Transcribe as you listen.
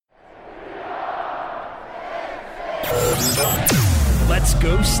Let's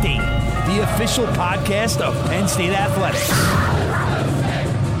Go State, the official podcast of Penn State Athletics.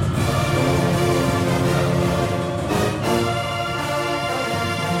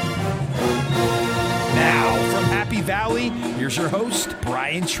 Now, from Happy Valley, here's your host,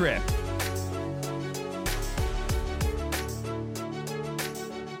 Brian Tripp.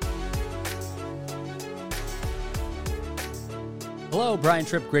 Hello, Brian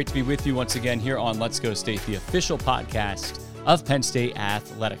Tripp. Great to be with you once again here on Let's Go State, the official podcast of Penn State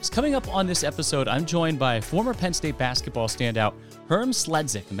Athletics. Coming up on this episode, I'm joined by former Penn State basketball standout Herm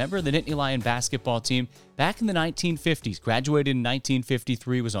Sledzik, a member of the Nittany Lion basketball team back in the 1950s. Graduated in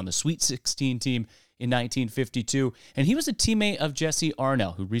 1953, was on the Sweet 16 team in 1952, and he was a teammate of Jesse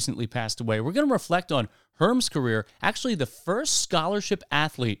Arnell, who recently passed away. We're going to reflect on Herm's career, actually the first scholarship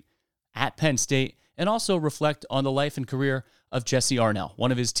athlete at Penn State, and also reflect on the life and career of Jesse Arnell, one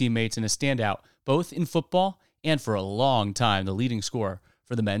of his teammates and a standout, both in football and for a long time, the leading scorer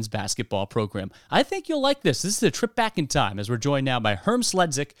for the men's basketball program. I think you'll like this. This is a trip back in time as we're joined now by Herm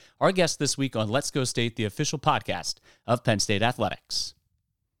Sledzik, our guest this week on Let's Go State, the official podcast of Penn State Athletics.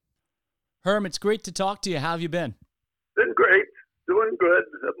 Herm, it's great to talk to you. How have you been? Been great. Doing good.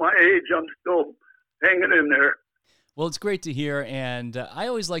 At my age, I'm still hanging in there. Well, it's great to hear, and I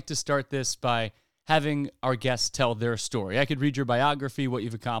always like to start this by having our guests tell their story. I could read your biography, what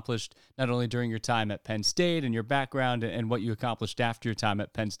you've accomplished, not only during your time at Penn State and your background and what you accomplished after your time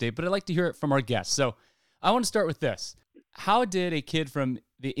at Penn State, but I'd like to hear it from our guests. So I want to start with this. How did a kid from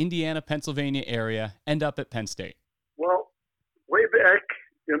the Indiana, Pennsylvania area end up at Penn State? Well, way back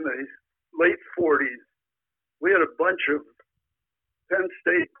in the late 40s, we had a bunch of Penn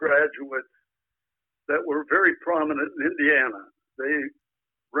State graduates that were very prominent in Indiana. They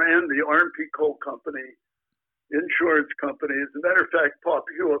ran the R&P Coal Company, insurance company. As a matter of fact, Pop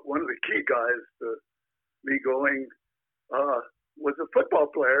Hewitt, one of the key guys to me going, was a football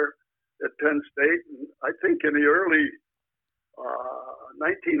player at Penn State. And I think in the early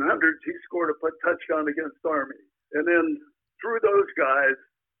 1900s, he scored a touchdown against Army. And then through those guys,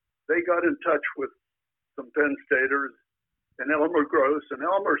 they got in touch with some Penn Staters and Elmer Gross. And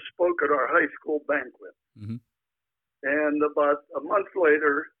Elmer spoke at our high school banquet. Mm-hmm. And about a month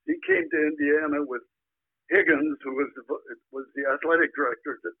later, he came to Indiana with Higgins, who was the athletic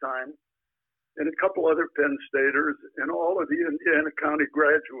director at the time, and a couple other Penn Staters, and all of the Indiana County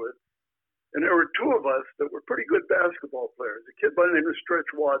graduates. And there were two of us that were pretty good basketball players. A kid by the name of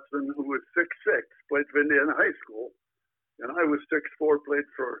Stretch Watson, who was 6'6", played for Indiana High School, and I was 6'4", played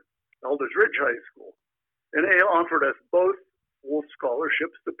for Elders Ridge High School. And they offered us both full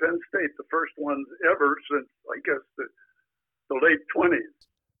scholarships to Penn State, the first ones ever since, I guess, the late 20s.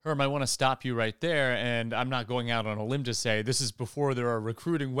 Herm, I want to stop you right there, and I'm not going out on a limb to say this is before there are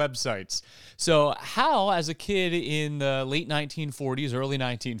recruiting websites. So how, as a kid in the late 1940s, early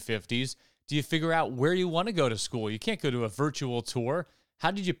 1950s, do you figure out where you want to go to school? You can't go to a virtual tour. How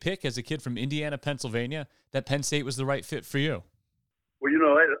did you pick, as a kid from Indiana, Pennsylvania, that Penn State was the right fit for you? Well,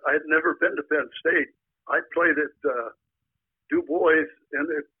 I had never been to Penn State. I played at Du Bois, and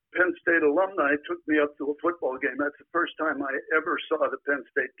the Penn State alumni took me up to a football game. That's the first time I ever saw the Penn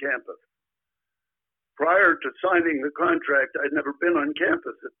State campus. Prior to signing the contract, I'd never been on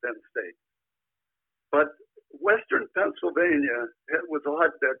campus at Penn State. But Western Pennsylvania was a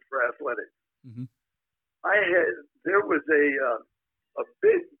hotbed for athletics. Mm-hmm. There was a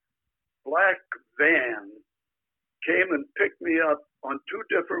big black van came and picked me up on two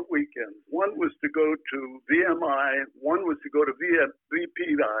different weekends. One was to go to VMI, one was to go to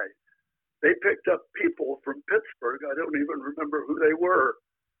VPI. They picked up people from Pittsburgh. I don't even remember who they were.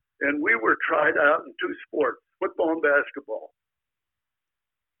 And we were tried out in two sports, football and basketball.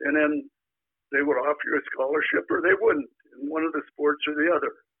 And then they would offer you a scholarship or they wouldn't in one of the sports or the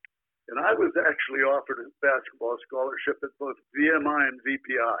other. And I was actually offered a basketball scholarship at both VMI and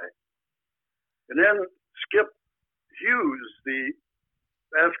VPI. And then Skip Hughes, the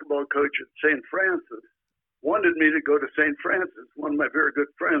basketball coach at St. Francis, wanted me to go to St. Francis. One of my very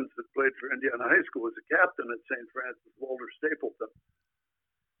good friends that played for Indiana High School was a captain at St. Francis, Walter Stapleton.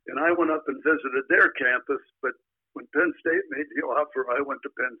 And I went up and visited their campus, but when Penn State made the offer, I went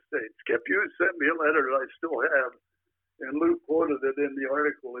to Penn State. Skip Hughes sent me a letter that I still have, and Lou quoted it in the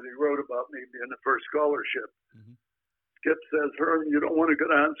article that he wrote about me being the first scholarship. Mm-hmm. Skip says, Herm, you don't want to go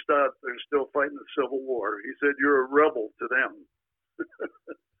down south. They're still fighting the Civil War. He said, you're a rebel to them.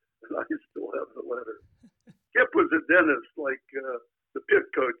 And I still have the letter. Skip was a dentist like the Pitt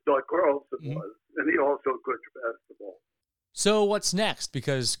coach, Doc Carlson, was, and he also coached basketball. So what's next?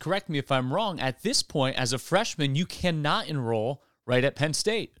 Because, correct me if I'm wrong, at this point, as a freshman, you cannot enroll right at Penn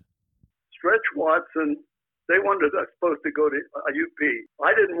State. Stretch Watson, They wanted us supposed to go to UP.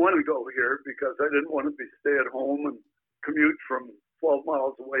 I didn't want to go here because I didn't want to stay at home and commute from 12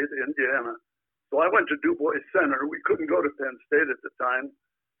 miles away to Indiana. So I went to Du Bois Center. We couldn't go to Penn State at the time.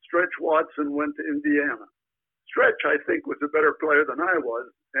 Stretch Watson went to Indiana. Stretch, I think, was a better player than I was.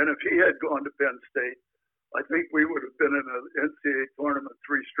 And if he had gone to Penn State, I think we would have been in an NCAA tournament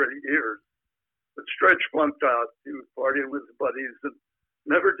 3 straight years. But Stretch flunked out. He was partying with his buddies and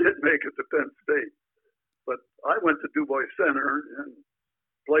never did make it to Penn State. But I went to Du Bois Center and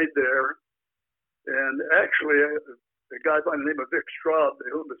played there. And actually, a guy by the name of Vic Straub,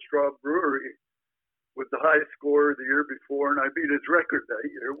 they owned the Straub Brewery, was the high scorer the year before, and I beat his record that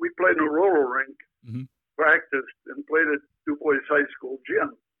year. We played in a roller rink, practiced, and played at Du Bois High School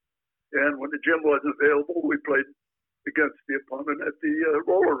gym. And when the gym wasn't available, we played against the opponent at the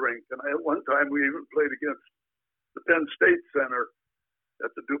roller rink. And at one time, we even played against the Penn State Center at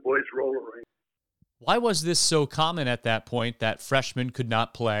the Du Bois roller rink. Why was this so common at that point that freshmen could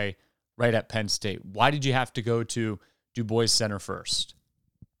not play right at Penn State? Why did you have to go to Du Bois Center first?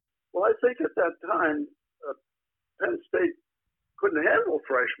 Well, I think at that time, Penn State couldn't handle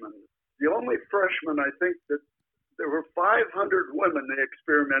freshmen. The only freshman, I think, that there were 500 women they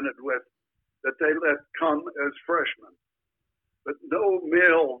experimented with that they let come as freshmen. But no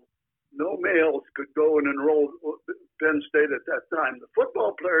males could go and enroll at Penn State at that time. The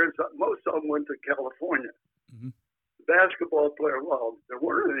football players, most of them went to California. The basketball player, well, there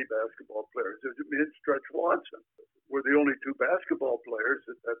weren't any basketball players. Me and Stretch Watson were the only 2 basketball players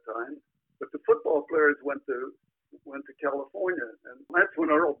at that time. But the football players went to California. And that's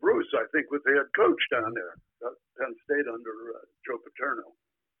when Earl Bruce, I think, was the head coach down there at Penn State under Joe Paterno.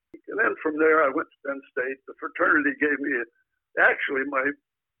 And then from there, I went to Penn State. The fraternity gave me, actually, my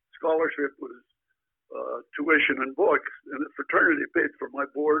scholarship was tuition and books, and the fraternity paid for my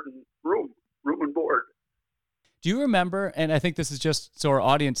board and room and board. Do you remember, and I think this is just so our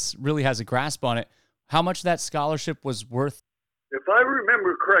audience really has a grasp on it, how much that scholarship was worth? If I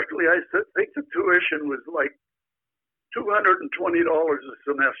remember correctly, I think the tuition was like $220 a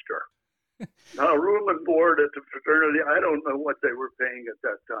semester. Now, room and board at the fraternity, I don't know what they were paying at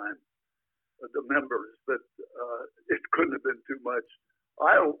that time, the members, but it couldn't have been too much.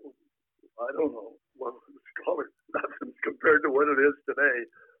 I don't know what the scholarship, nothing compared to what it is today.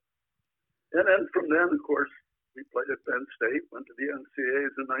 And then from then, of course, we played at Penn State, went to the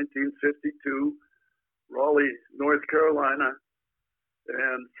NCAAs in 1952, Raleigh, North Carolina,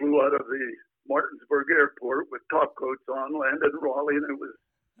 and flew out of the Martinsburg Airport with top coats on, landed in Raleigh, and it was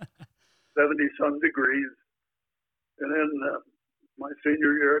 70-some degrees. And then my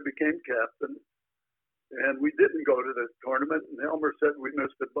senior year, I became captain, and we didn't go to the tournament. And Elmer said we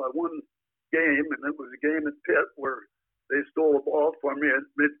missed it by 1 game, and it was a game at Pitt where they stole a ball from me at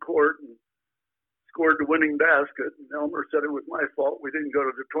midcourt and scored the winning basket. And Elmer said it was my fault we didn't go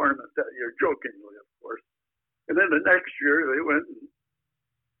to the tournament that year, jokingly, of course. And then the next year, they went, and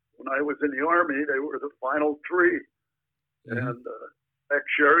when I was in the Army, they were the final 3. And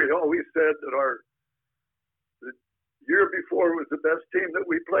ex-Sherry always said that the year before was the best team that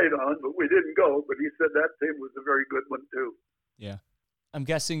we played on, but we didn't go. But he said that team was a very good one, too. Yeah. I'm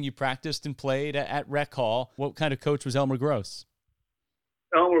guessing you practiced and played at Rec Hall. What kind of coach was Elmer Gross?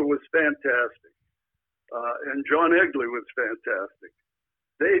 Elmer was fantastic. And John Egley was fantastic.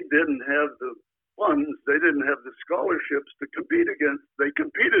 They didn't have the funds. They didn't have the scholarships to compete against. They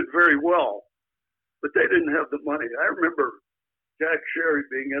competed very well, but they didn't have the money. I remember Jack Sherry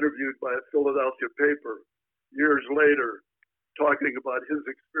being interviewed by a Philadelphia paper years later talking about his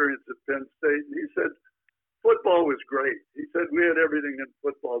experience at Penn State. And he said, football was great. He said, we had everything in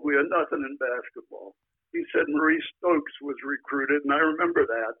football. We had nothing in basketball. He said Maurice Stokes was recruited, and I remember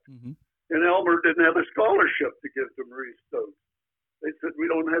that. And Elmer didn't have a scholarship to give to Maurice Stokes. They said,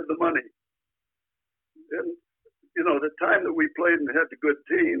 we don't have the money. And, you know, the time that we played and had the good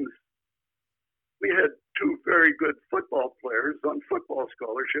teams, we had 2 very good football players on football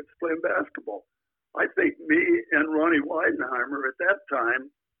scholarships playing basketball. I think me and Ronnie Weidenheimer at that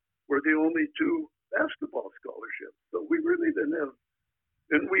time were the only 2 basketball scholarships. So we really didn't have.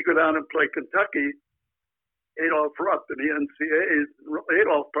 Then we go down and play Kentucky. Adolph Rupp in the NCAAs.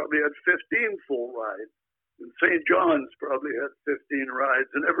 Adolph probably had 15 full rides. And St. John's probably had 15 rides.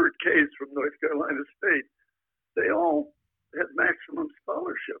 And Everett Case from North Carolina State. They all had maximum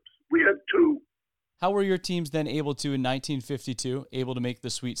scholarships. We had 2. How were your teams then able to, in 1952, able to make the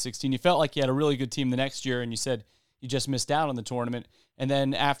Sweet 16? You felt like you had a really good team the next year, and you said you just missed out on the tournament. And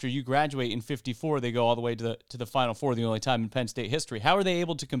then after you graduate in 54, they go all the way to the Final Four, the only time in Penn State history. How are they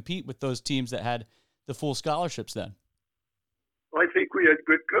able to compete with those teams that had the full scholarships then? I think we had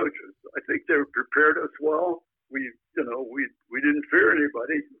good coaches. I think they prepared us well. we didn't fear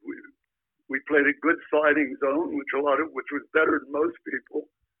anybody. We played a good sliding zone, which was better than most people.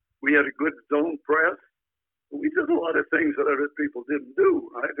 We had a good zone press. We did a lot of things that other people didn't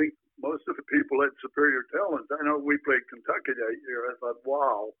do. I think most of the people had superior talent. I know we played Kentucky that year. I thought,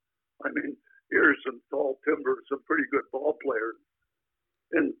 wow. I mean, here's some tall timber, some pretty good ball players.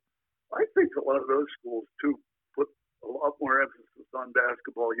 And I think a lot of those schools, too, put a lot more emphasis on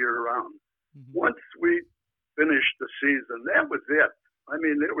basketball year-round. Mm-hmm. Once we finished the season, that was it. I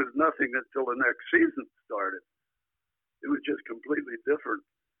mean, there was nothing until the next season started. It was just completely different.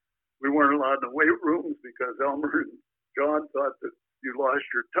 We weren't allowed in the weight rooms because Elmer and John thought that you lost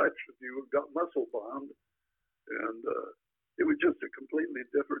your touch if you got muscle bound. And it was just a completely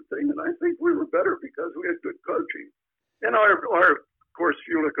different thing. And I think we were better because we had good coaching. And of course, if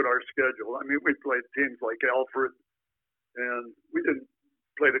you look at our schedule, I mean, we played teams like Alfred, and we didn't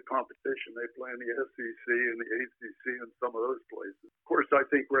play the competition. They play in the SEC and the ACC and some of those places. Of course, I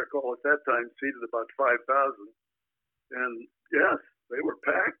think Rec Hall at that time seated about 5,000. And yes, they were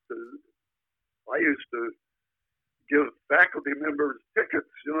packed. I used to give faculty members tickets.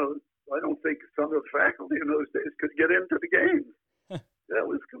 I don't think some of the faculty in those days could get into the games. That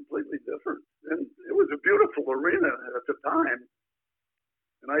was completely different. And it was a beautiful arena at the time.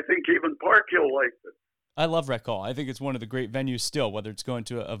 And I think even Park Hill liked it. I love Rec Hall. I think it's one of the great venues still, whether it's going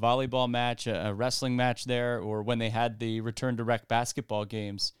to a volleyball match, a wrestling match there, or when they had the Return to Rec basketball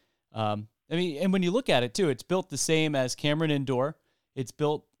games. And when you look at it, too, it's built the same as Cameron Indoor. It's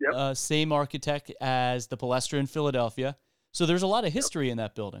built same architect as the Palestra in Philadelphia. So there's a lot of history in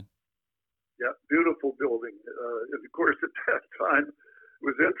that building. Yeah, beautiful building. And of course, at that time, it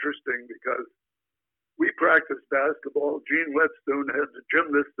was interesting because we practiced basketball. Gene Whetstone had the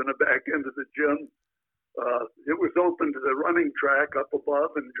gymnast in the back end of the gym. It was open to the running track up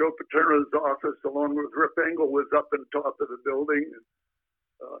above, and Joe Paterno's office, along with Rip Engel, was up on top of the building.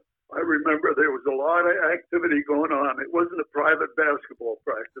 I remember there was a lot of activity going on. It wasn't a private basketball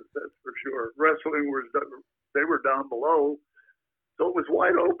practice, that's for sure. Wrestling they were down below, so it was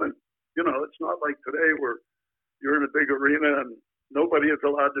wide open. It's not like today where you're in a big arena and nobody is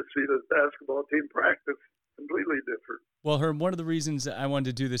allowed to see the basketball team practice. Completely different. Well, Herm, one of the reasons I wanted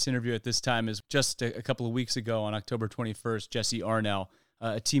to do this interview at this time is just a couple of weeks ago on October 21st, Jesse Arnell,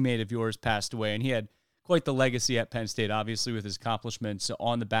 a teammate of yours, passed away, and he had quite the legacy at Penn State, obviously with his accomplishments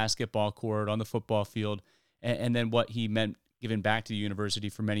on the basketball court, on the football field, and then what he meant giving back to the university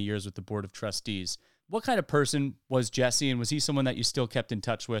for many years with the Board of Trustees. What kind of person was Jesse, and was he someone that you still kept in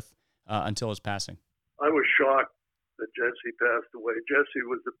touch with until his passing? I was shocked that Jesse passed away. Jesse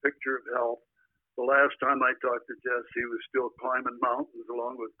was a picture of health. The last time I talked to Jesse, he was still climbing mountains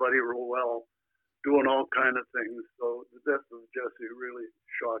along with Buddy Rowell, doing all kind of things. So the death of Jesse really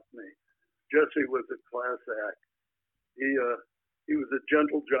shocked me. Jesse was a class act. He was a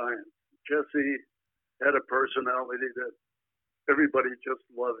gentle giant. Jesse had a personality that everybody just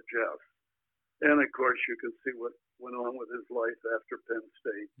loved Jeff. And of course, you can see what went on with his life after Penn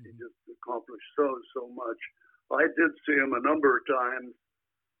State. He just accomplished so much. I did see him a number of times.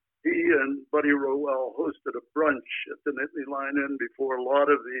 He and Buddy Rowell hosted a brunch at the Nittany Lion Inn before a lot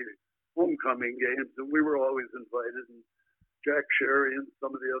of the homecoming games, and we were always invited. And Jack Sherry and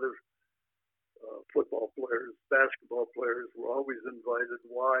some of the other football players, basketball players were always invited,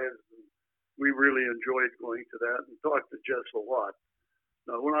 wives, and we really enjoyed going to that and talked to Jess a lot.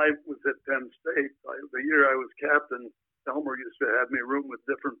 Now, when I was at Penn State, the year I was captain, Elmer used to have me room with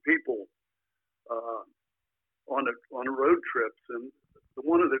different people on road trips, and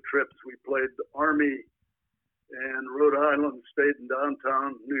one of the trips we played the Army and Rhode Island, stayed in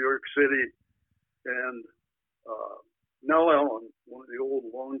downtown New York City, and Nell Allen, one of the old,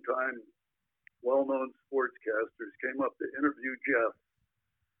 long-time, well-known sportscasters, came up to interview Jeff.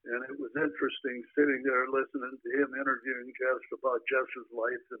 And it was interesting sitting there listening to him interviewing Jeff about Jeff's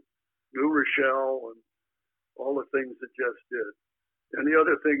life and New Rochelle and all the things that Jeff did. And the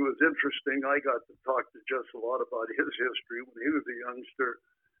other thing was interesting, I got to talk to Jeff a lot about his history when he was a youngster.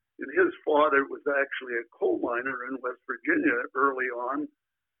 And his father was actually a coal miner in West Virginia early on.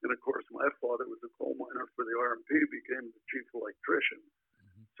 And of course, my father was a coal miner for the RMP, became the chief electrician.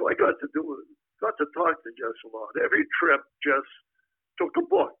 Mm-hmm. So I got to talk to Jeff a lot. Every trip, Jeff took a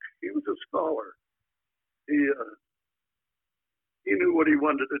book. He was a scholar. He knew what he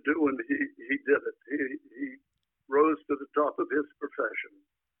wanted to do, and he did it. He rose to the top of his profession.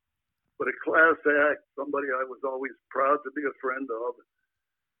 But a class act, somebody I was always proud to be a friend of,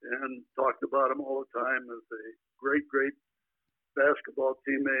 and talked about him all the time as a great, great basketball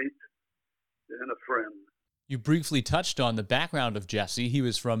teammate and a friend. You briefly touched on the background of Jesse. He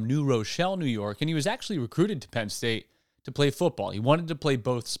was from New Rochelle, New York, and he was actually recruited to Penn State to play football. He wanted to play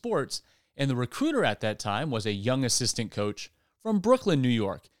both sports, and the recruiter at that time was a young assistant coach from Brooklyn, New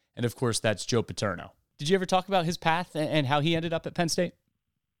York. And of course, that's Joe Paterno. Did you ever talk about his path and how he ended up at Penn State?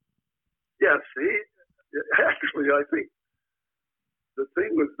 Yes, actually, I think the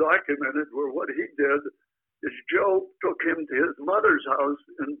thing was documented where what he did is Joe took him to his mother's house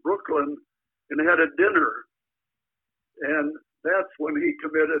in Brooklyn and had a dinner. And that's when he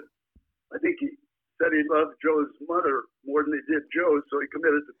committed. I think he said he loved Joe's mother more than he did Joe, so he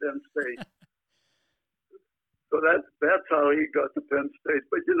committed to Penn State. So that's how he got to Penn State.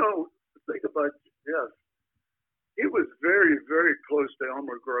 But, the thing about, he was very, very close to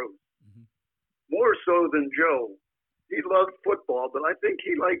Elmer Gross. Mm-hmm. More so than Joe. He loved football, but I think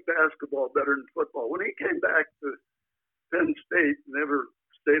he liked basketball better than football. When he came back to Penn State, never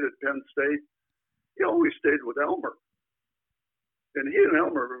stayed at Penn State, he always stayed with Elmer. And he and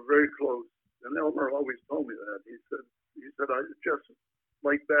Elmer were very close. And Elmer always told me that. He said, I just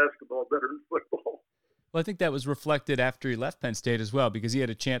like basketball better than football. Well, I think that was reflected after he left Penn State as well, because he had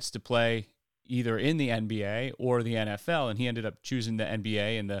a chance to play either in the NBA or the NFL, and he ended up choosing the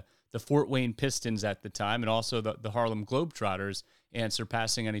NBA and the Fort Wayne Pistons at the time, and also the Harlem Globetrotters, and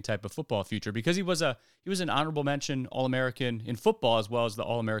surpassing any type of football future, because he was an honorable mention All-American in football as well as the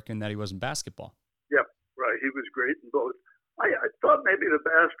All-American that he was in basketball. Yeah, right. He was great in both. I thought maybe the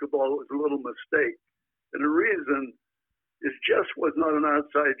basketball was a little mistake, and the reason is Jess was not an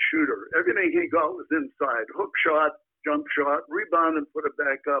outside shooter. Everything he got was inside. Hook shot, jump shot, rebound and put it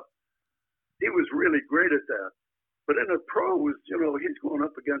back up. He was really great at that. But in the pros, he's going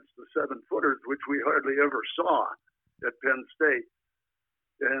up against the 7-footers, which we hardly ever saw at Penn State.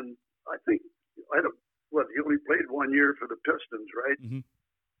 And I think, he only played 1 year for the Pistons, right? Mm-hmm.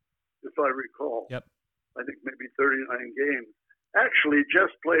 If I recall. Yep. I think maybe 39 games. Actually,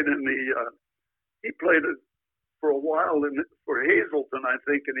 Jess played he played for a while for Hazleton, I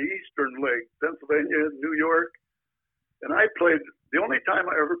think, in the Eastern League, Pennsylvania, New York. And the only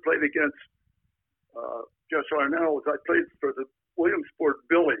time I ever played against Jess Arnell was I played for the Williamsport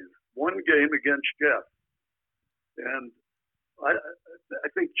Billies, one game against Jess. And I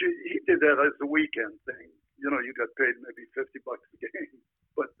think he did that as a weekend thing. You got paid maybe $50 a game.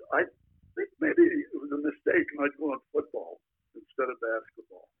 But I think maybe it was a mistake not going football instead of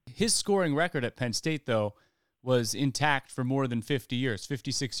basketball. His scoring record at Penn State, though, was intact for more than 50 years,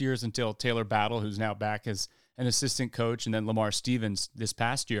 56 years until Taylor Battle, who's now back as an assistant coach, and then Lamar Stevens this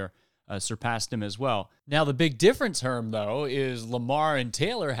past year surpassed him as well. Now, the big difference, Herm, though, is Lamar and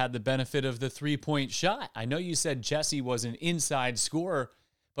Taylor had the benefit of the three-point shot. I know you said Jesse was an inside scorer,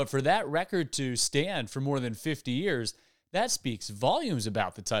 but for that record to stand for more than 50 years, that speaks volumes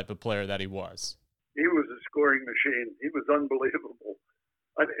about the type of player that he was. He was a scoring machine. He was unbelievable.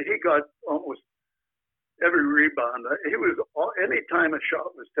 He got almost every rebound. Any time a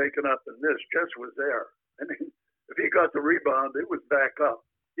shot was taken up and missed, Jess was there. I mean, if he got the rebound, it was back up.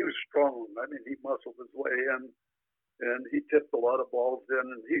 He was strong. I mean, he muscled his way in, and he tipped a lot of balls in,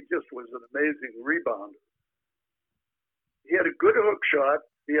 and he just was an amazing rebounder. He had a good hook shot.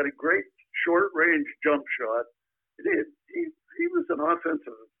 He had a great short-range jump shot. He was an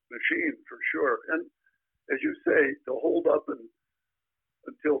offensive machine for sure. And as you say, to hold up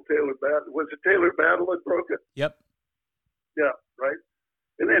until Taylor Battle. Was it Taylor Battle that broke it? Yep. Yeah, right.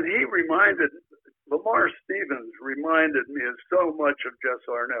 And then Lamar Stevens reminded me of so much of Jess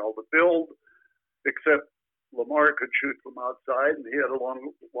Arnell. The build, except Lamar could shoot from outside and he had a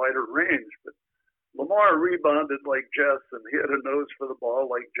wider range. But Lamar rebounded like Jess, and he had a nose for the ball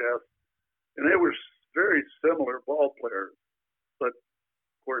like Jess. And they were very similar ball players. But,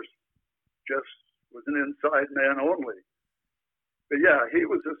 of course, Jess was an inside man only. But, yeah, he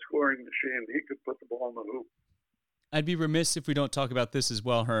was a scoring machine. He could put the ball in the hoop. I'd be remiss if we don't talk about this as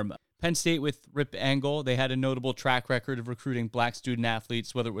well, Herm. Penn State with Rip Engel, they had a notable track record of recruiting black student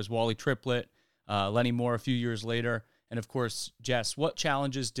athletes, whether it was Wally Triplett, Lenny Moore a few years later, and, of course, Jess. What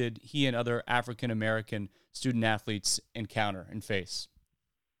challenges did he and other African-American student athletes encounter and face?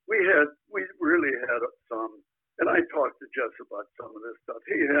 We really had some, and I talked to Jess about some of this stuff.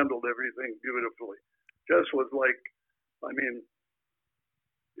 He handled everything beautifully. Jess was like,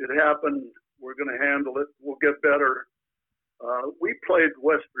 it happened. We're going to handle it. We'll get better. We played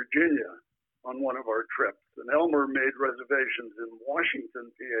West Virginia on one of our trips, and Elmer made reservations in Washington,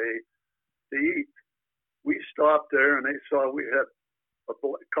 PA, to eat. We stopped there, and they saw we had a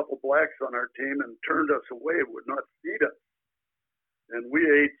couple blacks on our team and turned us away, would not feed us. And we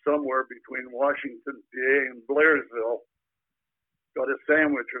ate somewhere between Washington, PA, and Blairsville, got a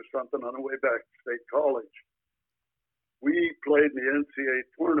sandwich or something on the way back to State College. we played in the NCAA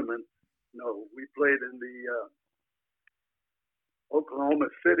tournament. No, we played in the Oklahoma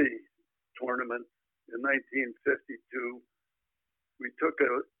City tournament in 1952. We took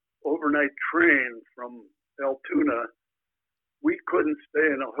an overnight train from Altoona. We couldn't stay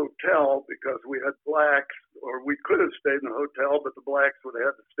in a hotel because we had blacks, or we could have stayed in a hotel, but the blacks would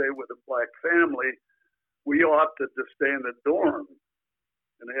have had to stay with a black family. We opted to stay in the dorm,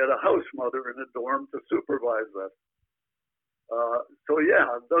 and they had a house mother in the dorm to supervise us. So yeah,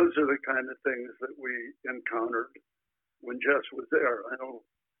 those are the kind of things that we encountered when Jess was there. I know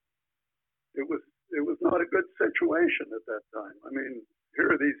it was not a good situation at that time. I mean,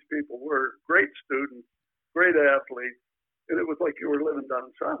 here these people were great students, great athletes, and it was like you were living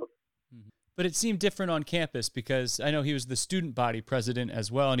down south. But it seemed different on campus because I know he was the student body president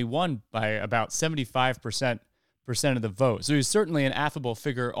as well, and he won by about 75% of the vote. So he was certainly an affable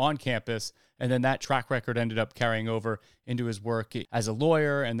figure on campus, and then that track record ended up carrying over into his work as a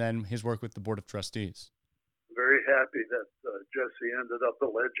lawyer and then his work with the Board of Trustees. Very happy that Jesse ended up a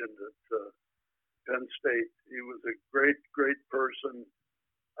legend at Penn State. He was a great, great person.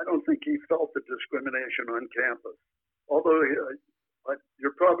 I don't think he felt the discrimination on campus. Although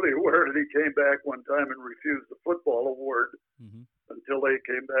you're probably aware that he came back one time and refused the football award until they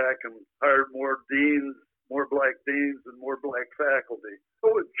came back and hired more deans, more black deans, and more black faculty.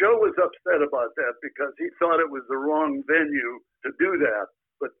 Joe was upset about that because he thought it was the wrong venue to do that.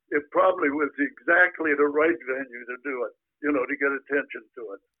 But it probably was exactly the right venue to do it, to get attention to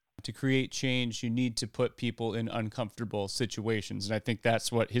it. To create change, you need to put people in uncomfortable situations. And I think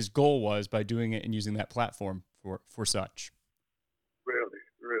that's what his goal was by doing it and using that platform for such. Really,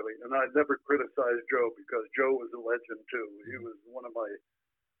 really. And I never criticized Joe because Joe was a legend too. He was one of my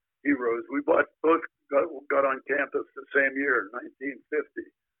heroes. We both got on campus the same year, 1950.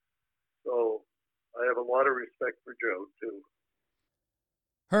 So I have a lot of respect for Joe too.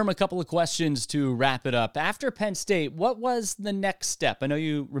 Herm, a couple of questions to wrap it up. After Penn State, what was the next step? I know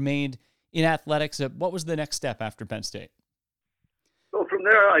you remained in athletics. What was the next step after Penn State? So from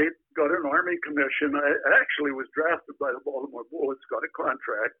there, I got an Army commission. I actually was drafted by the Baltimore Bullets, got a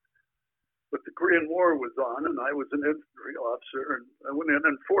contract, but the Korean War was on, and I was an infantry officer, and I went in.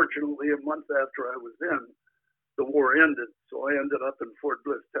 Unfortunately, a month after I was in, the war ended. So I ended up in Fort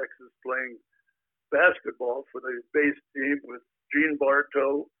Bliss, Texas, playing basketball for the base team with Gene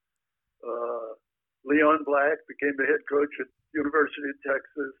Bartow. Leon Black became the head coach at University of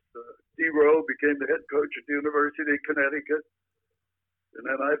Texas. D. Rowe became the head coach at the University of Connecticut. And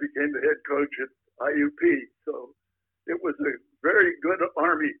then I became the head coach at IUP. So it was a very good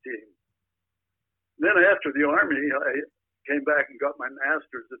Army team. And then after the Army, I came back and got my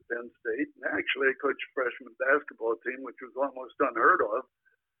master's at Penn State. And actually, I coached a freshman basketball team, which was almost unheard of.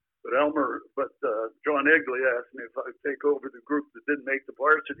 But John Egley asked me if I'd take over the group that didn't make the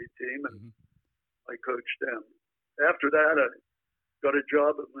varsity team, and I coached them. After that, I got a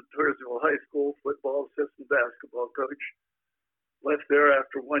job at Montoursville High School, football assistant basketball coach. Left there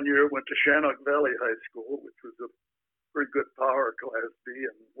after 1 year, went to Shannock Valley High School, which was a pretty good power Class B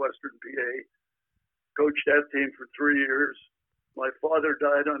in Western PA. Coached that team for 3 years. My father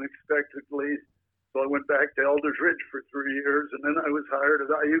died unexpectedly. So I went back to Elders Ridge for 3 years, and then I was hired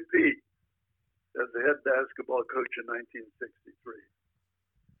at IUP as the head basketball coach in 1963.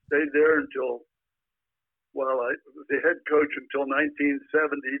 Stayed there I was the head coach until 1970.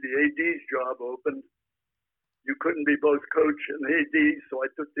 The AD's job opened. You couldn't be both coach and AD, so I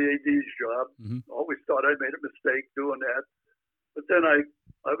took the AD's job. Always thought I made a mistake doing that. But then I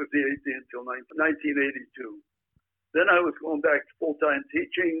was the AD until 1982. Then I was going back to full-time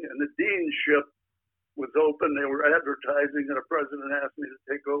teaching, and the deanship was open. They were advertising, and a president asked me to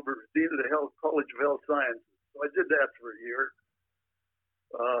take over as Dean of the College of Health Sciences. So I did that for a year.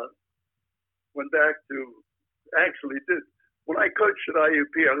 Went back to, when I coached at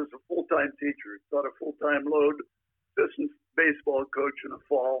IUP, I was a full-time teacher. Got a full-time load, assistant baseball coach in the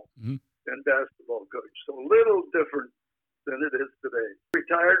fall, and basketball coach. So a little different than it is today.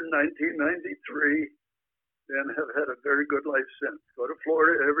 Retired in 1993 and have had a very good life since. Go to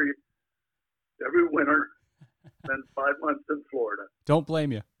Florida every winter, spend 5 months in Florida. Don't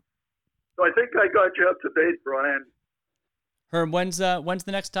blame you. So I think I got you up to date, Brian. Herm, when's the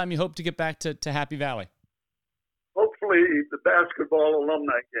next time you hope to get back to Happy Valley? Hopefully the basketball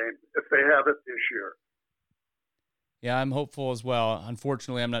alumni game, if they have it this year. Yeah, I'm hopeful as well.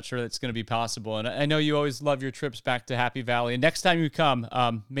 Unfortunately, I'm not sure that's going to be possible. And I know you always love your trips back to Happy Valley. And next time you come,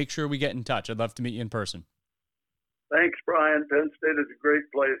 make sure we get in touch. I'd love to meet you in person. Thanks, Brian. Penn State is a great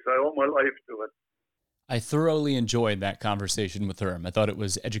place. I owe my life to it. I thoroughly enjoyed that conversation with Herm. I thought it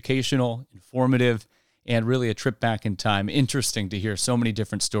was educational, informative, and really a trip back in time. Interesting to hear so many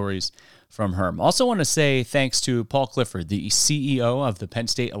different stories from Herm. Also want to say thanks to Paul Clifford, the CEO of the Penn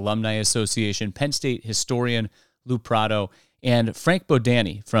State Alumni Association, Penn State historian Lou Prado, and Frank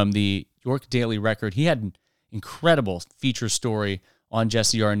Bodani from the York Daily Record. He had an incredible feature story on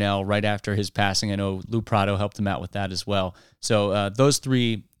Jesse Yarnell right after his passing. I know Lou Prado helped him out with that as well. So those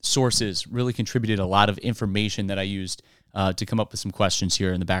three sources really contributed a lot of information that I used to come up with some questions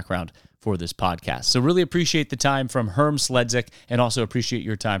here in the background for this podcast. So really appreciate the time from Herm Sledzik, and also appreciate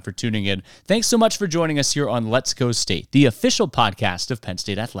your time for tuning in. Thanks so much for joining us here on Let's Go State, the official podcast of Penn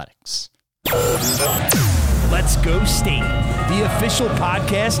State Athletics. Let's Go State, the official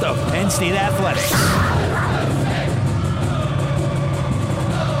podcast of Penn State Athletics.